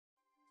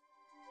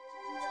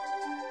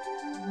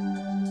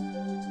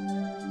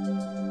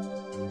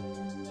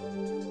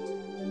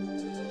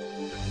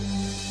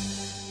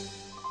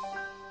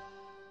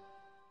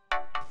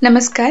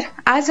नमस्कार,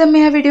 आज आम्ही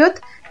ह्या व्हिडिओत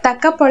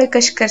ताका पोळे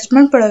कशी करचे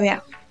म्हणून पळोवया।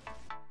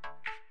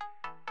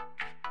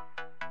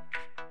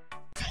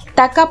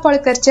 ताका पोळे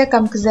करच्याक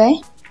आमका जाय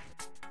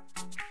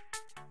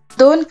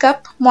 2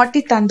 कप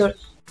मोठी तांदूळ,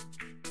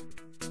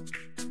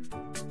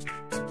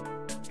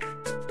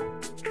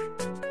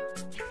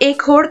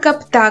 1 होड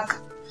कप ताक,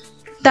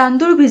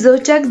 तांदूळ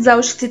भिजवच्याक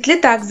जावचे तितले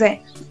ताक जाय,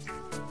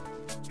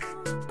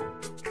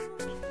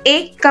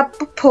 1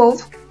 कप फोव,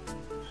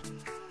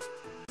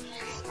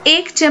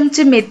 1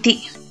 चमचे मेथी,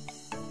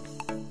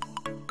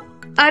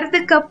 अर्ध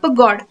कप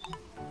गोड,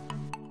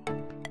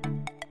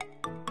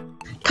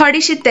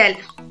 थोडीशी तेल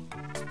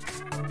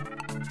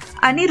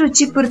आणि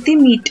रुचीपुरती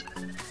मीठ।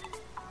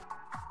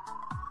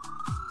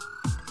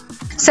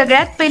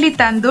 सगळ्यात पहिली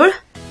तांदूळ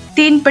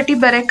 3 पटी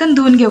बरेकन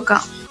धुवून घेवका।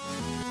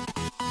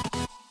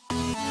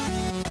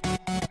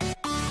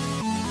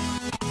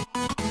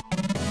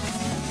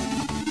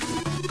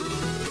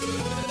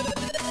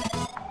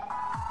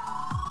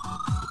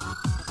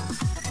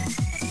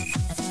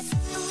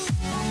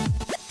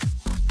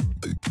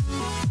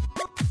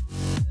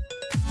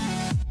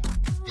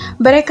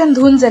 बरेकन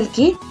धुवून जाल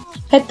की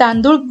हे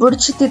तांदूळ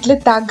बुडचे तितले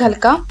ताक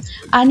घालका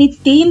आणि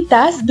 3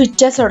 तास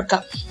भिजच्या सोडका।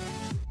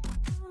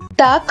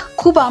 ताक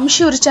खूप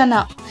आमशी उरचा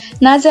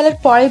ना जाल्यार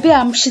पोळे बी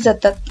आमशी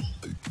जातात।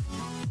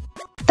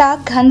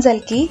 ताक घान जाल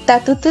की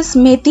तातूंतच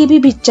मेथी बी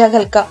भिजच्या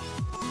घालका।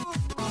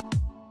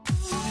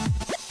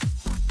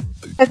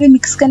 सगळे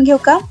मिक्स करून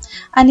घेवका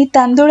आणि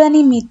तांदूळ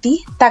आणि मेथी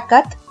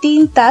ताकात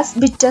 3 तास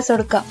भिजच्या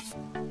सोडका।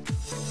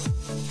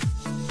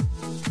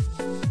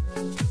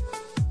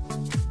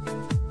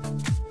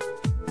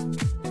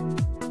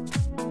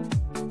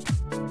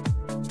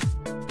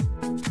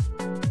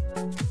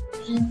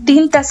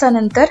 तीन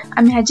तासानंतर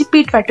आम्ही ह्याची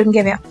पीठ वाटून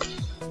घेऊया।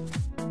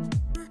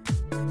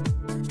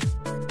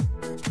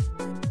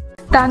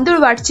 तांदूळ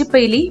वाटची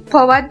पहिली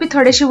फोवात बी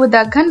थोडेशी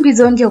उदक घालून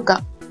भिजवून घेवका।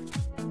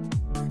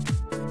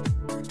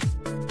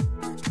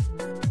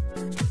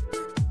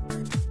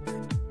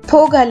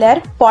 फोव घाल्यार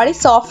पोळे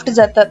सॉफ्ट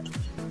जातात।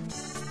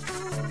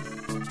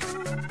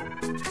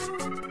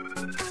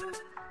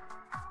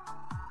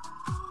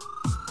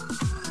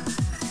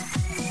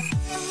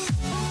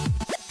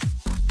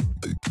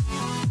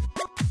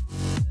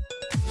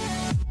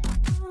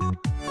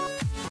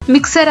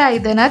 मिक्सर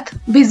आयदनात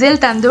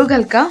भिजेल तांदूळ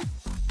घालका,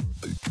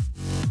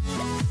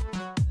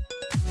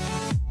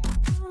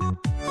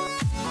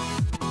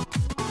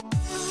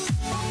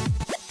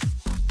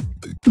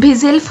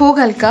 भिजेल फोव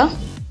घालका,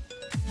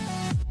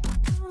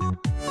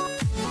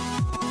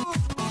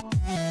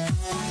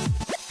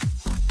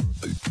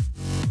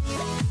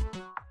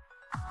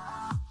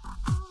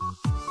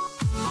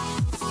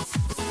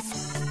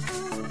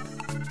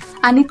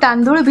 आणि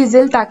तांदूळ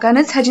भिजेल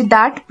ताकानच ह्याची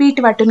दाट पीठ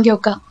वाटून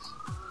घेवका।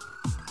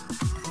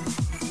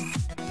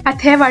 आता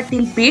हे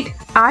वाटील पीठ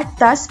 8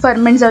 तास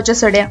फर्मेंट जावच्या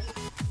सोड्या।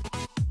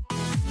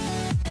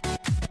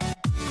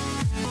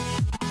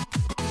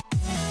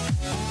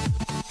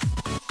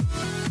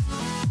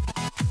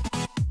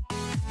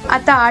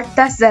 आता 8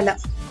 तास झाला।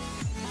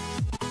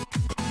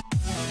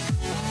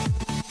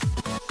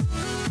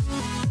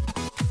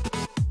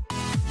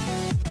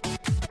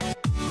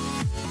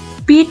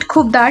 पीठ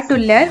खूप दाट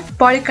उरल्यार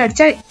पोळे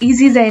काडच्या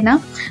इजी जायना,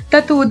 तर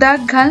तू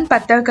उदक घालून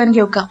पातळ करून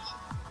घेवका।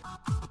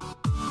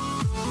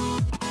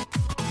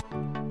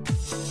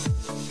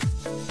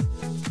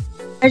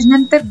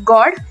 त्यानंतर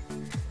गोड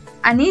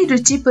आणि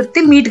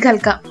रुचीपुरती मीठ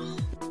घालका।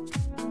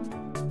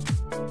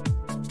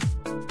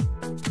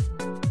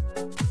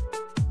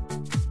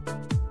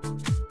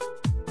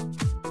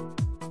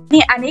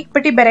 आणि अनेक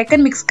पटी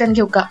बरेकन मिक्स करून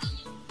घेवका।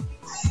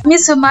 मी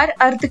सुमार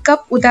अर्ध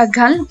कप उदक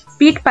घालून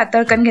पीठ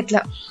पातळ करून घेतला।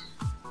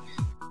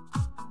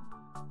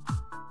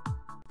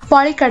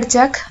 पोळे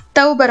काडच्याक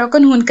तव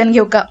बरोकन हुन करून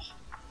घेवका।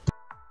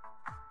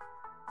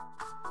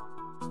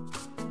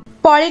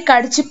 पोळे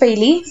काडची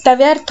पहिली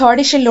तव्यार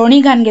थोडीशी लोणी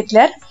घालून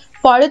घेतल्यार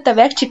पोळे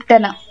तव्याक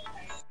चिकटना।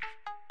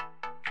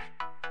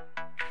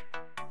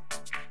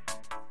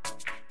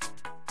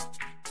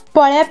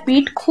 पोळ्या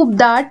पीठ खूप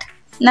दाट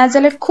ना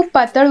जाल्यार खूप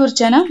पातळ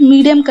उरचेना,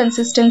 मीडियम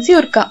कन्सिस्टन्सी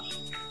उरका।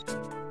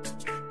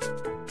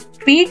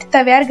 पीठ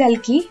तव्यार घाल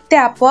की ते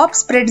आपोआप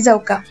स्प्रेड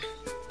जावका।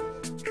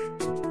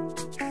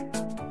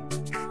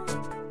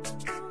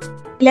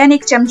 इल्ल्यान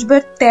 1 चमचभर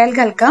तेल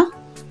घालका,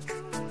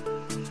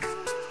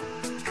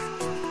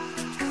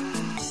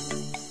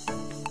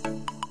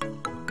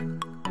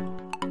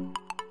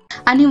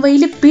 आणि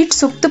वयले पीठ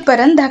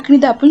सुकतपर्यंत धाकणी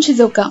धापून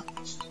शिजवका।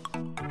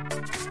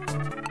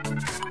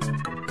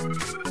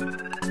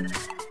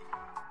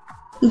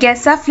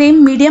 गॅसा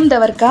फ्लेम मीडियम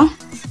दवरका।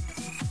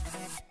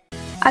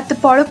 आता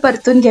पोळो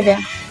परतून घेऊया।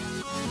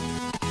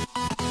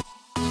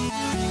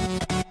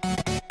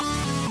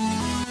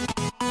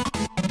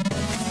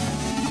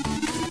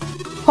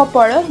 हो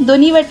पोळो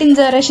दोन्ही वाटीन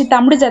जराशी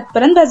तांबडी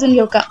जातपर्यंत भाजून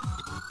घेवका।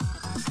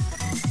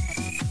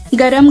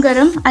 गरम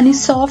गरम आणि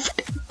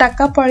सॉफ्ट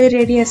ताका पोळे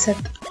रेडी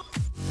असत।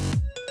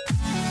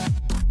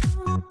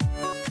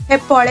 हे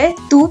पोळे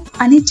तूप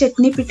आणि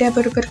चटणी पिठ्या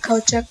बरोबर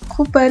खावच्याक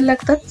खूप बरे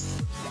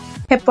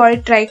लागतात। हे पोळे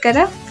ट्राय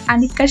करा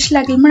आणि कशें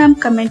लागले म्हण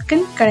आमकां कमेंट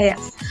करून कळया।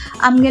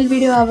 आमगेल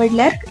व्हिडिओ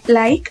आवडल्यार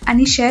लाईक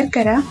आणि शेअर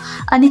करा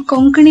आणि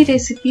कोंकणी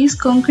रेसिपीज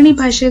कोंकणी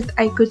भाषेत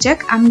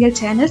ऐकूच्याक आमगेल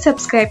चॅनल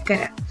सबस्क्राइब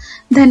करा।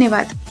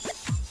 धन्यवाद।